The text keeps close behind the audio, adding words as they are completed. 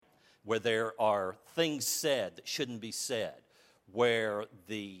where there are things said that shouldn't be said, where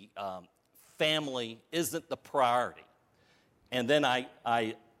the family isn't the priority. And then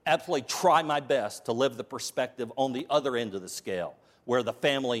I absolutely try my best to live the perspective on the other end of the scale, where the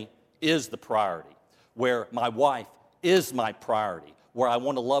family is the priority, where my wife is my priority, where I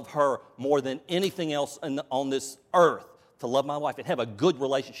want to love her more than anything else on this earth, to love my wife and have a good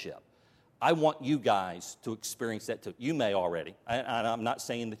relationship. I want you guys to experience that too. You may already, and I'm not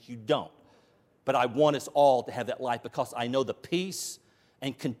saying that you don't, but I want us all to have that life because I know the peace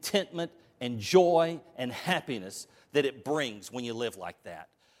and contentment and joy and happiness that it brings when you live like that.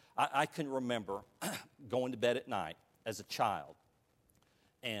 I can remember going to bed at night as a child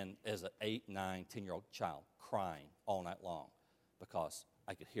and as an 8, 9, 10-year-old child crying all night long because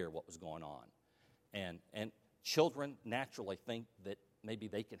I could hear what was going on. And children naturally think that maybe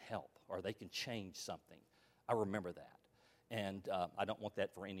they can help or they can change something. I remember that. And I don't want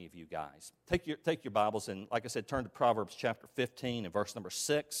that for any of you guys. Take your Bibles and, like I said, turn to Proverbs chapter 15 and verse number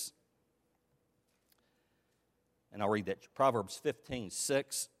 6. And I'll read that. Proverbs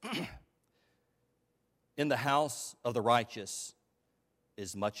 15:6. In the house of the righteous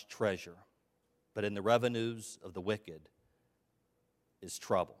is much treasure, but in the revenues of the wicked is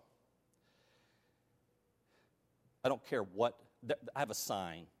trouble. I don't care what. I have a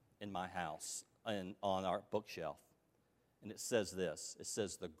sign in my house and on our bookshelf, and it says this. It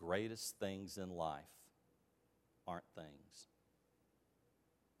says, the greatest things in life aren't things.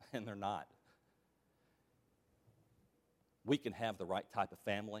 And they're not. We can have the right type of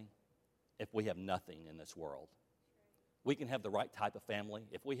family if we have nothing in this world. We can have the right type of family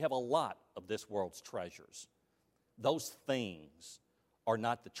if we have a lot of this world's treasures. Those things are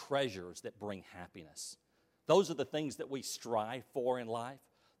not the treasures that bring happiness. Those are the things that we strive for in life.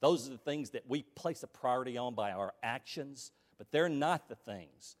 Those are the things that we place a priority on by our actions, but they're not the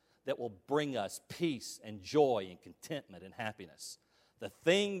things that will bring us peace and joy and contentment and happiness. The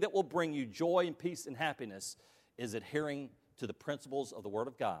thing that will bring you joy and peace and happiness is adhering to the principles of the Word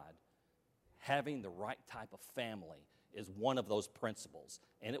of God. Having the right type of family is one of those principles,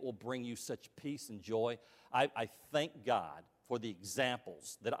 and it will bring you such peace and joy. I thank God for the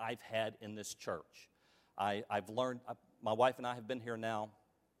examples that I've had in this church. I've learned, my wife and I have been here now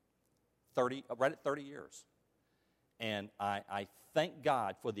right at 30 years. And I thank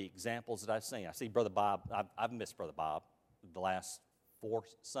God for the examples that I've seen. I see Brother Bob. I've missed Brother Bob the last 4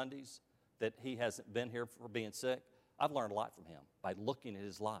 Sundays that he hasn't been here for being sick. I've learned a lot from him by looking at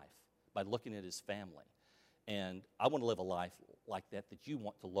his life, by looking at his family. And I want to live a life like that you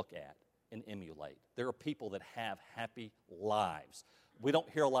want to look at and emulate. There are people that have happy lives. We don't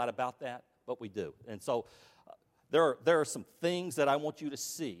hear a lot about that, but we do. And so there are some things that I want you to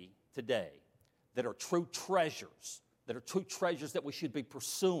see today that are true treasures, that we should be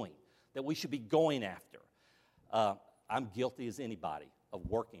pursuing, that we should be going after. I'm guilty as anybody of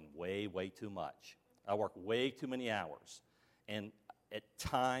working way, way too much. I work way too many hours. And at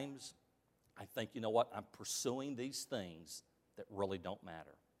times, I think, you know what, I'm pursuing these things that really don't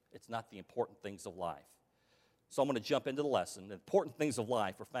matter. It's not the important things of life. So I'm going to jump into the lesson. The important things of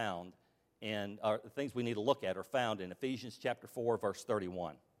life are found in, the things we need to look at are found in Ephesians chapter 4, verse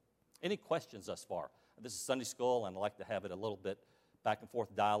 31. Any questions thus far? This is Sunday school, and I like to have it a little bit back and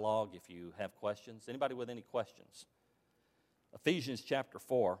forth dialogue if you have questions. Anybody with any questions? Ephesians chapter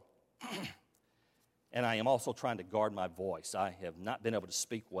 4, and I am also trying to guard my voice. I have not been able to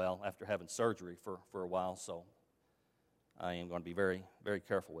speak well after having surgery for a while, so I am going to be very, very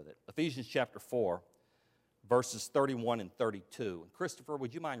careful with it. Ephesians chapter 4, verses 31 and 32. And Christopher,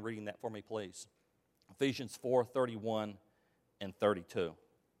 would you mind reading that for me, please? Ephesians 4, 31 and 32.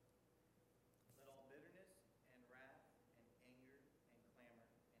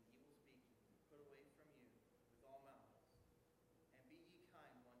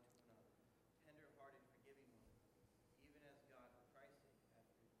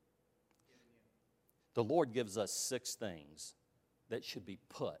 The Lord gives us 6 things that should be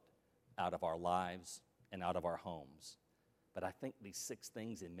put out of our lives and out of our homes. But I think these 6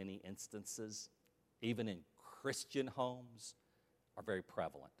 things in many instances, even in Christian homes, are very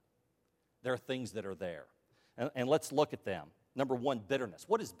prevalent. There are things that are there. And let's look at them. Number 1, bitterness.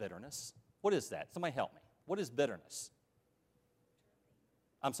 What is bitterness? What is that? Somebody help me. What is bitterness?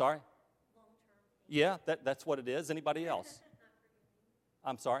 I'm sorry? Yeah, that's what it is. Anybody else?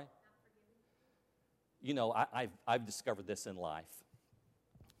 I'm sorry? You know, I've discovered this in life.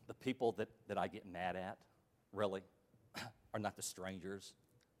 The people that I get mad at, really, are not the strangers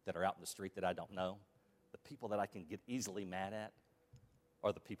that are out in the street that I don't know. The people that I can get easily mad at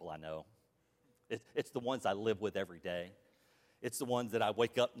are the people I know. It's the ones I live with every day. It's the ones that I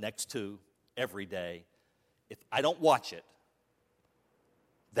wake up next to every day. If I don't watch it,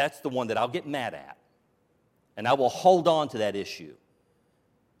 that's the one that I'll get mad at. And I will hold on to that issue.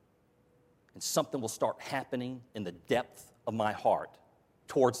 And something will start happening in the depth of my heart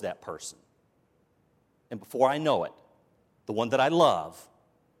towards that person. And before I know it, the one that I love,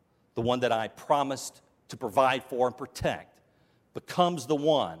 the one that I promised to provide for and protect, becomes the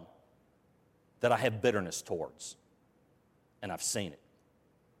one that I have bitterness towards. And I've seen it.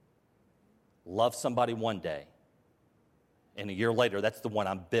 Love somebody one day, and a year later, that's the one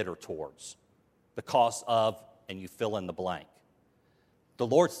I'm bitter towards because of, and you fill in the blank. The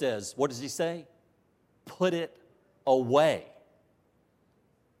Lord says, what does he say? Put it away.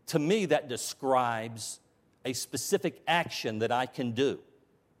 To me, that describes a specific action that I can do.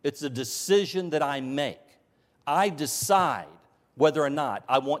 It's a decision that I make. I decide whether or not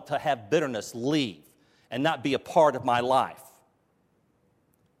I want to have bitterness leave and not be a part of my life.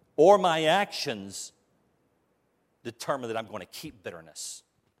 Or my actions determine that I'm going to keep bitterness.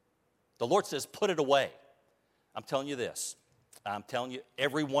 The Lord says, put it away. I'm telling you this. I'm telling you,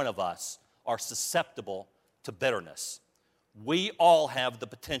 every one of us are susceptible to bitterness. We all have the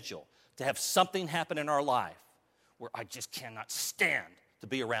potential to have something happen in our life where I just cannot stand to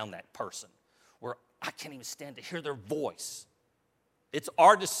be around that person, where I can't even stand to hear their voice. It's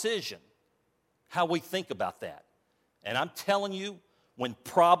our decision how we think about that. And I'm telling you, when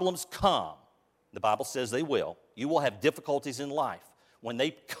problems come, the Bible says they will, you will have difficulties in life. When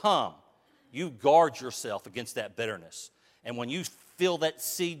they come, you guard yourself against that bitterness. And when you feel that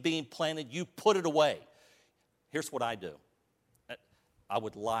seed being planted, you put it away. Here's what I do. I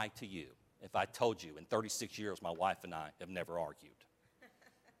would lie to you if I told you in 36 years my wife and I have never argued.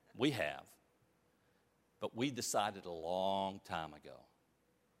 We have. But we decided a long time ago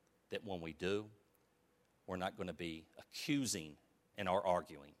that when we do, we're not going to be accusing in our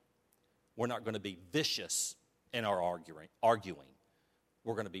arguing. We're not going to be vicious in our arguing.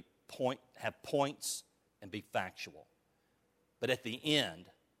 We're going to be have points and be factual. But at the end,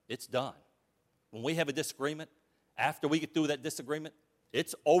 it's done. When we have a disagreement, after we get through that disagreement,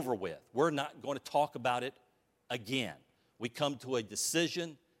 it's over with. We're not going to talk about it again. We come to a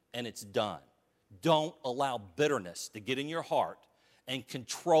decision and it's done. Don't allow bitterness to get in your heart and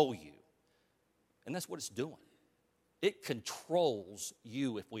control you. And that's what it's doing. It controls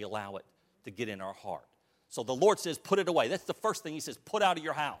you if we allow it to get in our heart. So the Lord says, put it away. That's the first thing he says, put out of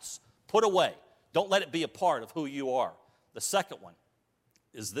your house. Put away. Don't let it be a part of who you are. The second one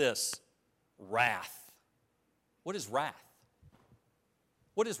is this, wrath. What is wrath?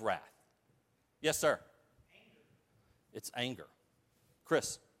 What is wrath? Yes, sir. Anger. It's anger.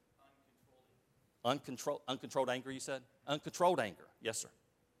 Chris? Uncontrolled anger, you said? Uncontrolled anger. Yes, sir.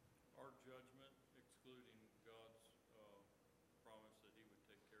 Our judgment, excluding God's promise that he would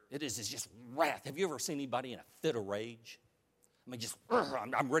take care of It is. It's just wrath. Have you ever seen anybody in a fit of rage? I mean, just,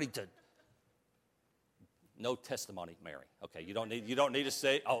 I'm ready to. No testimony, Mary. Okay, you don't need to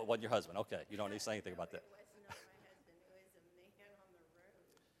say, oh, it wasn't your husband. Okay, you don't need to say anything about that. It was not my husband. It was a man on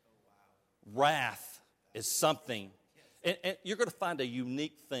the road. Wrath is something, and you're going to find a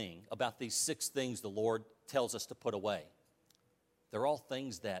unique thing about these 6 things the Lord tells us to put away. They're all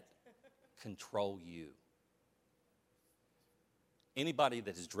things that control you. Anybody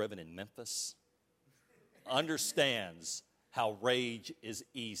that has driven in Memphis understands how rage is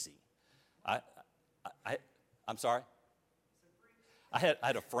easy. I'm sorry? I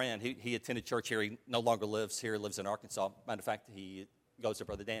had a friend. He attended church here. He no longer lives here. He lives in Arkansas. Matter of fact, he goes to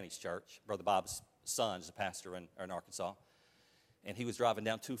Brother Danny's church. Brother Bob's son is a pastor in Arkansas. And he was driving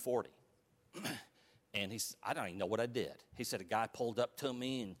down 240. And I don't even know what I did. He said a guy pulled up to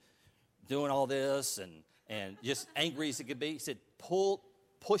me and doing all this and just angry as he could be. He said,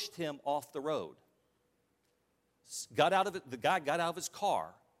 pushed him off the road. The guy got out of his car,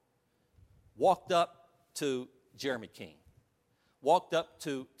 walked up to Jeremy King, walked up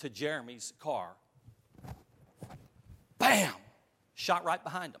to Jeremy's car, bam, shot right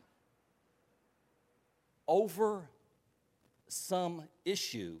behind him. Over some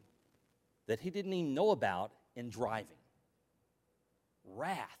issue that he didn't even know about in driving.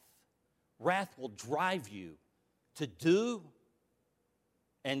 Wrath. Wrath will drive you to do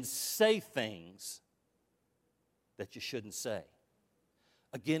and say things that you shouldn't say.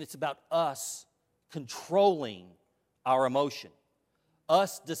 Again, it's about us controlling our emotion,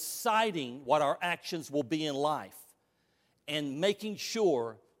 us deciding what our actions will be in life, and making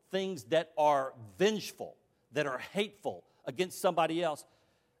sure things that are vengeful, that are hateful against somebody else,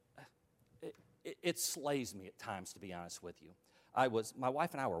 it slays me at times, to be honest with you. My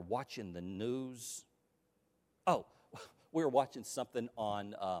wife and I were watching the news. Oh, We were watching something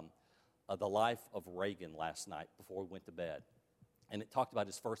on the life of Reagan last night before we went to bed. And it talked about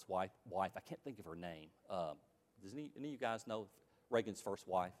his first wife. I can't think of her name. Does any of you guys know Reagan's first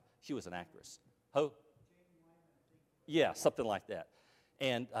wife? She was an actress. Who? Yeah, something like that.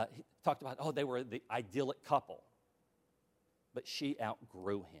 And he talked about, they were the idyllic couple. But she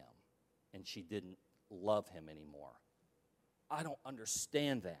outgrew him, and she didn't love him anymore. I don't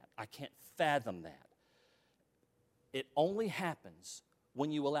understand that. I can't fathom that. It only happens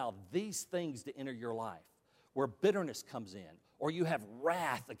when you allow these things to enter your life, where bitterness comes in, or you have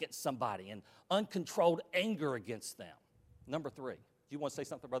wrath against somebody and uncontrolled anger against them. Number 3. Do you want to say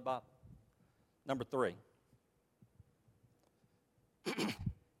something, Brother Bob? Number 3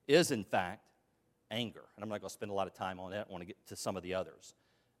 is, in fact, anger. And I'm not going to spend a lot of time on that. I want to get to some of the others.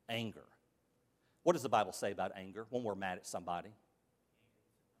 Anger. What does the Bible say about anger when we're mad at somebody?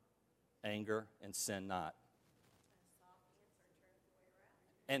 Anger and sin not.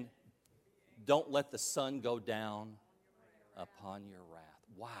 And don't let the sun go down upon your wrath.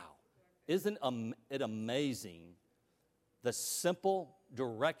 Wow. Isn't it amazing the simple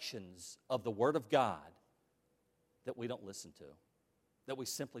directions of the Word of God that we don't listen to, that we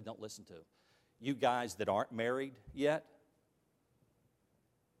simply don't listen to? You guys that aren't married yet,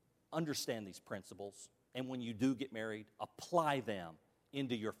 understand these principles. And when you do get married, apply them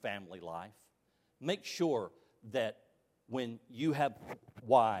into your family life. Make sure that when you have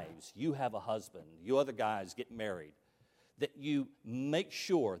wives, you have a husband, you other guys get married, that you make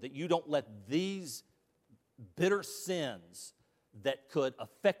sure that you don't let these bitter sins that could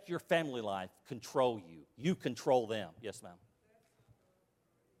affect your family life control you. You control them. Yes, ma'am.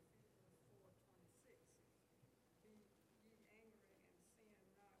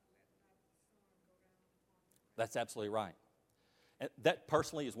 That's absolutely right. And that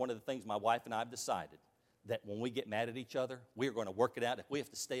personally is one of the things my wife and I have decided, that when we get mad at each other, we're going to work it out. If we have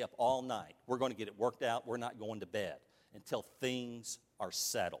to stay up all night, we're going to get it worked out. We're not going to bed until things are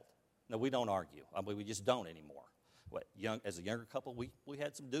settled. No, we don't argue. I mean, we just don't anymore. As a younger couple, we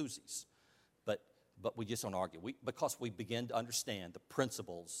had some doozies, but we just don't argue. Because we begin to understand the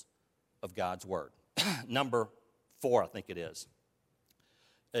principles of God's Word. Number 4, I think it is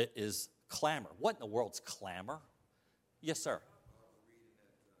clamor. What in the world's clamor? Yes, sir.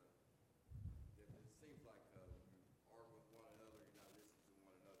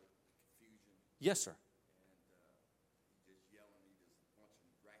 Yes, sir.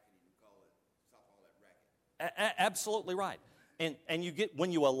 Absolutely right. And you get,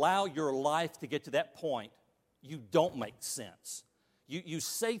 when you allow your life to get to that point, you don't make sense. You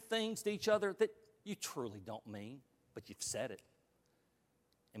say things to each other that you truly don't mean, but you've said it.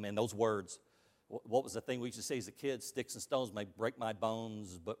 And man, those words, what was the thing we used to say as a kid? Sticks and stones may break my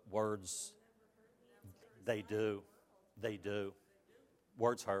bones, but words, they do. They do.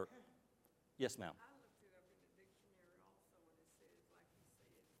 Words hurt. Yes, ma'am.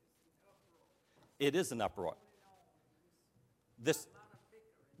 It is an uproar. That's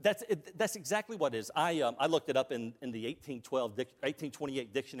exactly what it is. I looked it up in the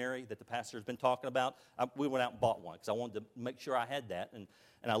 1828 dictionary that the pastor has been talking about. We went out and bought one because I wanted to make sure I had that, and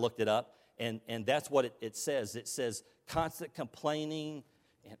I looked it up, and that's what it says. It says constant complaining,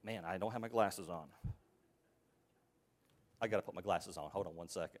 and man, I don't have my glasses on. I got to put my glasses on. Hold on one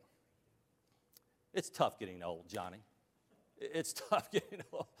second. It's tough getting old, Johnny. It's tough getting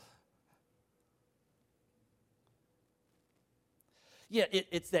old. Yeah,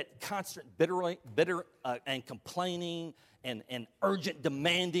 it's that constant bitter and complaining and urgent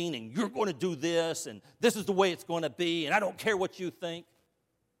demanding, and you're going to do this, and this is the way it's going to be, and I don't care what you think.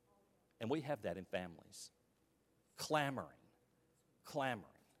 And we have that in families. Clamoring.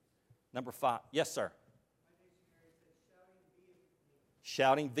 Number 5. Yes, sir.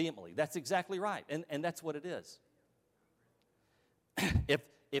 Shouting vehemently. That's exactly right, and that's what it is.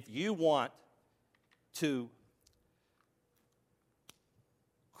 If you want to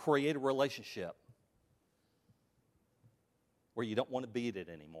create a relationship where you don't want to be in it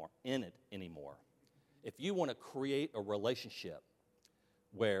anymore. If you want to create a relationship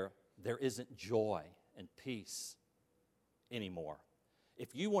where there isn't joy and peace anymore,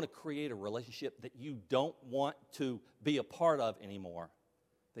 if you want to create a relationship that you don't want to be a part of anymore,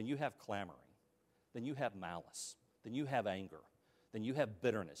 then you have clamoring, then you have malice, then you have anger, then you have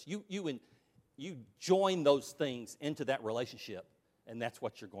bitterness. You join those things into that relationship, and that's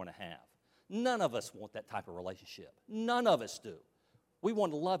what you're going to have. None of us want that type of relationship. None of us do. We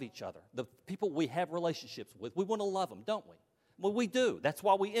want to love each other. The people we have relationships with, we want to love them, don't we? Well, we do. That's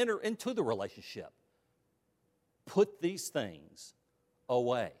why we enter into the relationship. Put these things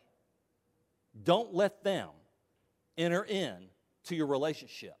away. Don't let them enter in to your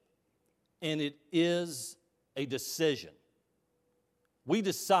relationship. And it is a decision. We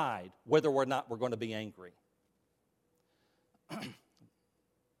decide whether or not we're going to be angry.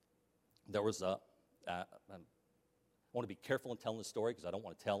 There was I want to be careful in telling this story because I don't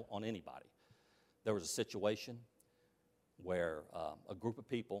want to tell on anybody. There was a situation where a group of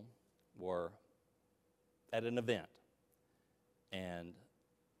people were at an event, and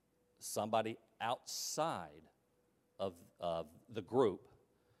somebody outside of the group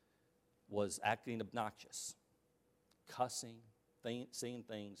was acting obnoxious, cussing, saying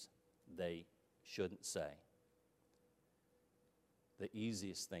things they shouldn't say. The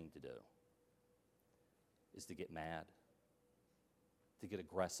easiest thing to do is to get mad, to get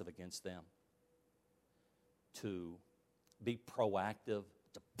aggressive against them, to be proactive,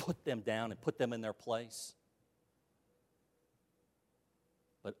 to put them down and put them in their place.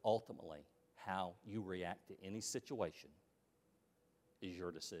 But ultimately, how you react to any situation is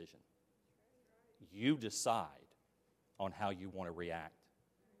your decision. You decide on how you want to react.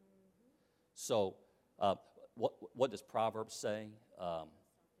 So, what does Proverbs say?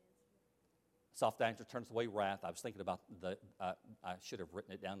 Soft answer turns away wrath. I was thinking about I should have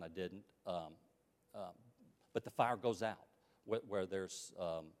written it down, I didn't. But the fire goes out where there's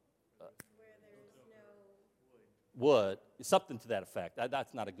no wood, something to that effect.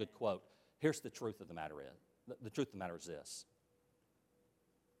 That's not a good quote. Here's the truth of the matter is. The truth of the matter is this.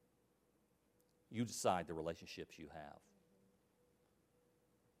 You decide the relationships you have.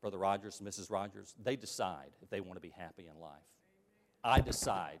 Brother Rogers and Mrs. Rogers, they decide if they want to be happy in life. I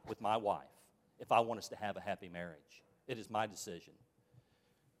decide with my wife if I want us to have a happy marriage. It is my decision.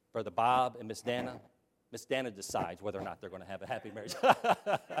 Brother Bob and Miss Dana decides whether or not they're going to have a happy marriage.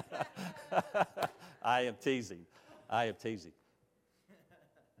 I am teasing.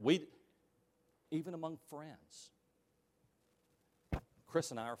 Even among friends,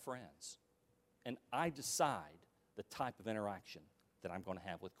 Chris and I are friends, and I decide the type of interaction that I'm going to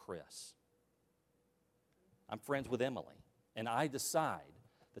have with Chris. I'm friends with Emily, and I decide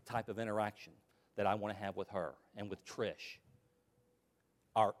the type of interaction that I want to have with her and with Trish.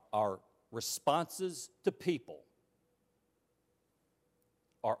 Our responses to people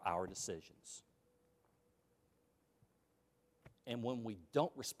are our decisions. And when we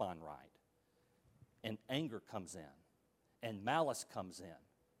don't respond right, and anger comes in, and malice comes in,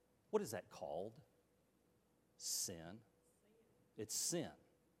 what is that called? Sin. It's sin.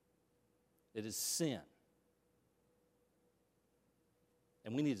 It is sin.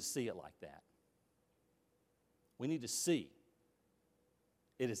 And we need to see it like that. We need to see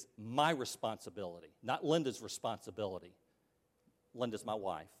it is my responsibility, not Linda's responsibility. Linda's my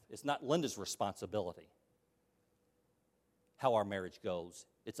wife. It's not Linda's responsibility how our marriage goes.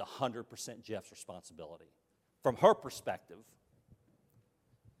 It's 100% Jeff's responsibility. From her perspective,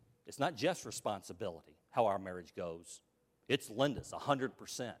 it's not Jeff's responsibility how our marriage goes. It's Linda's,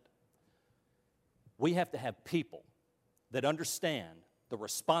 100%. We have to have people that understand the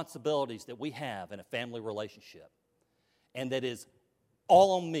responsibilities that we have in a family relationship, and that is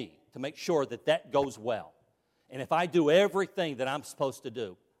all on me to make sure that that goes well. And if I do everything that I'm supposed to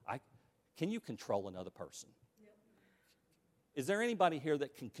do, can you control another person? Yep. Is there anybody here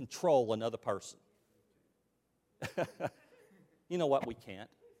that can control another person? You know what? We can't.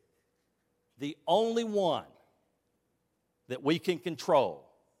 The only one that we can control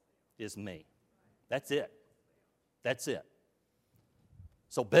is me. That's it. That's it.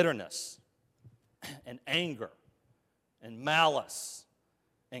 So bitterness and anger and malice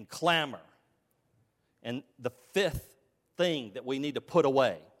and clamor. And the fifth thing that we need to put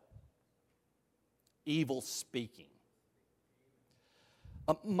away, evil speaking.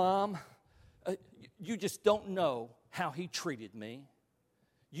 Mom, you just don't know how he treated me.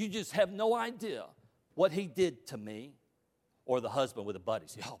 You just have no idea what he did to me. Or the husband with a buddy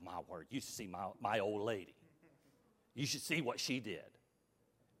say, oh, my word, you should see my old lady. You should see what she did.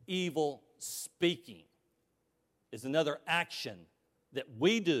 Evil speaking is another action that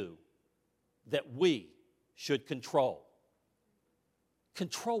we do that we should control.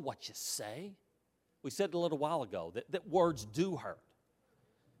 Control what you say. We said a little while ago that words do hurt.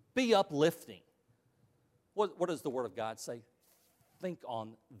 Be uplifting. What does the Word of God say? Think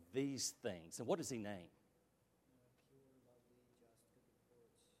on these things. And what does He name?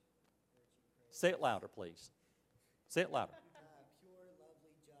 Say it louder, please. Say it louder. Pure,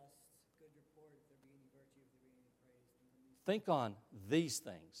 lovely, just, good report. If there be any virtue, if there be any praise. Think on these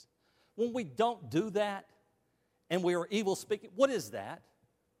things. When we don't do that and we are evil speaking, what is that?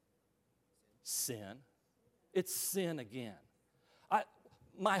 Sin. It's sin again.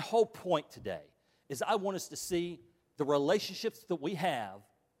 My whole point today is I want us to see The relationships that we have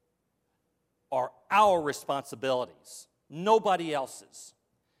are our responsibilities, nobody else's.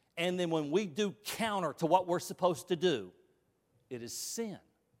 And then when we do counter to what we're supposed to do, it is sin.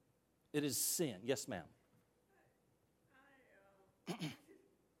 It is sin. Yes, ma'am. I had to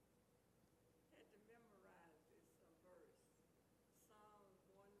memorize this verse, Psalms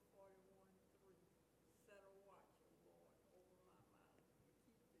 141:3. Set a watch, O Lord, over my mouth, and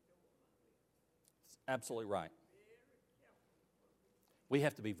keep the door of my lips. Absolutely right. Very careful. We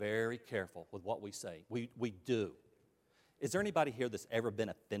have to be very careful with what we say. We do. Is there anybody here that's ever been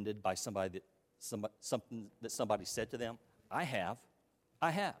offended by something that somebody said to them? I have.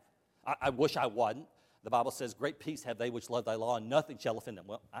 I wish I wasn't. The Bible says, great peace have they which love thy law, and nothing shall offend them.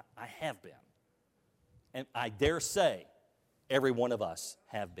 Well, I have been. And I dare say, every one of us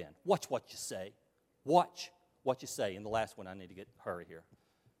have been. Watch what you say. Watch what you say. And the last one, I need to hurry here.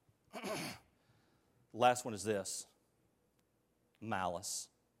 The last one is this. Malice.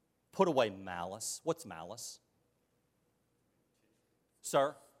 Put away malice. What's malice?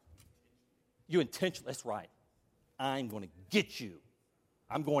 Sir? You intentionally, that's right. I'm going to get you.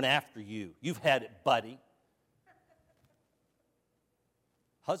 I'm going after you. You've had it, buddy.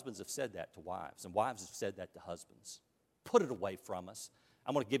 Husbands have said that to wives, and wives have said that to husbands. Put it away from us.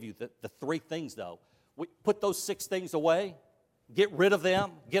 I'm going to give you the 3 things, though. Put those 6 things away. Get rid of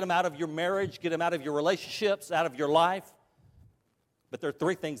them. Get them out of your marriage. Get them out of your relationships, out of your life. But there are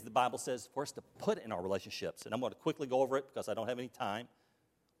 3 things the Bible says for us to put in our relationships. And I'm going to quickly go over it because I don't have any time.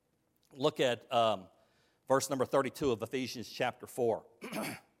 Look at verse number 32 of Ephesians chapter 4.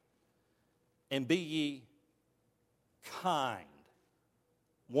 And be ye kind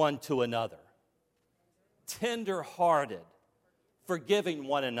one to another, tender-hearted, forgiving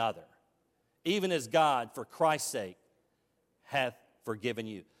one another, even as God, for Christ's sake, hath forgiven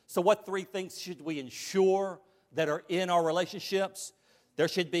you. So what 3 things should we ensure that are in our relationships? There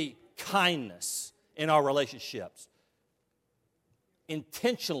should be kindness in our relationships.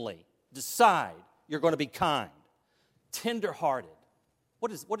 Intentionally decide you're going to be kind. Tender-hearted.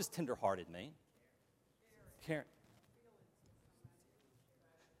 What does tender-hearted mean? Caring.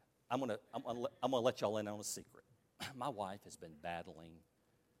 I'm going to let y'all in on a secret. My wife has been battling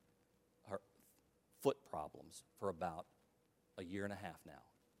her foot problems for about a year and a half now.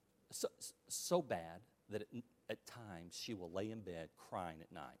 So bad that at times she will lay in bed crying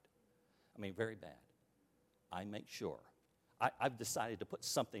at night. I mean, very bad. I make sure. I've decided to put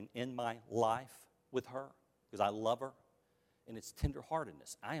something in my life with her because I love her, and it's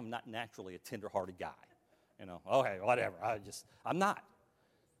tenderheartedness. I am not naturally a tenderhearted guy. You know, okay, whatever. I'm not.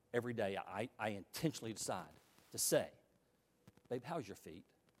 Every day I intentionally decide to say, babe, how's your feet?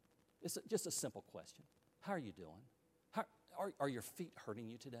 It's just a simple question. How are you doing? Are your feet hurting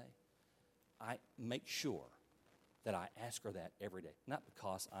you today? I make sure that I ask her that every day. Not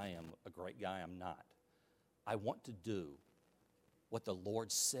because I am a great guy, I'm not. I want to do what the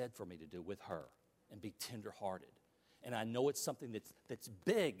Lord said for me to do with her and be tenderhearted. And I know it's something that's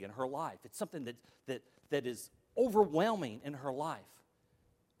big in her life. It's something that is overwhelming in her life.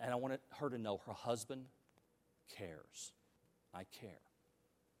 And I want her to know her husband cares. I care.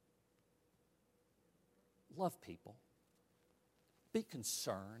 Love people. Be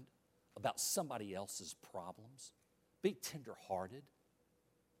concerned about somebody else's problems. Be tenderhearted.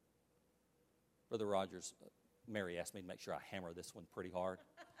 Brother Rogers, Mary asked me to make sure I hammer this one pretty hard.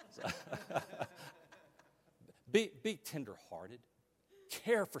 Be tenderhearted.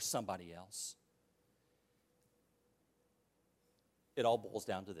 Care for somebody else. It all boils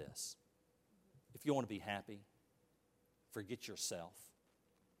down to this. If you want to be happy, forget yourself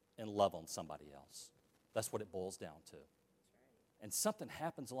and love on somebody else. That's what it boils down to. And something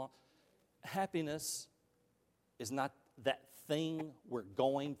happens along. Happiness is not that thing we're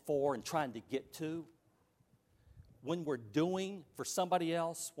going for and trying to get to. When we're doing for somebody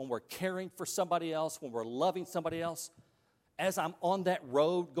else, when we're caring for somebody else, when we're loving somebody else, as I'm on that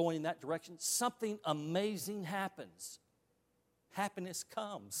road going in that direction, something amazing happens. Happiness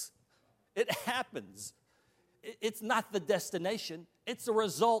comes. It happens. It's not the destination. It's a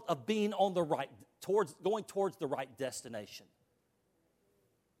result of being on the going towards the right destination.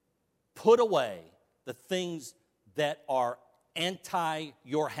 Put away the things that are anti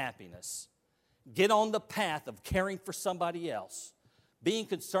your happiness. Get on the path of caring for somebody else, being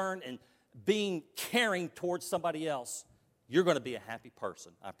concerned and being caring towards somebody else. You're going to be a happy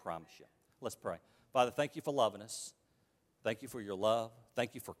person, I promise you. Let's pray. Father, thank you for loving us. Thank you for your love.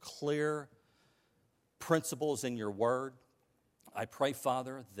 Thank you for clear principles in your word. I pray,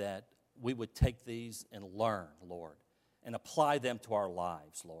 Father, that we would take these and learn, Lord, and apply them to our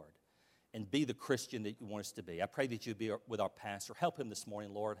lives, Lord. and be the Christian that you want us to be. I pray that you be with our pastor. Help him this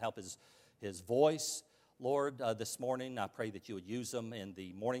morning, Lord. Help his voice, Lord, this morning. I pray that you would use him in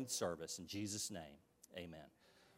the morning service. In Jesus' name, amen.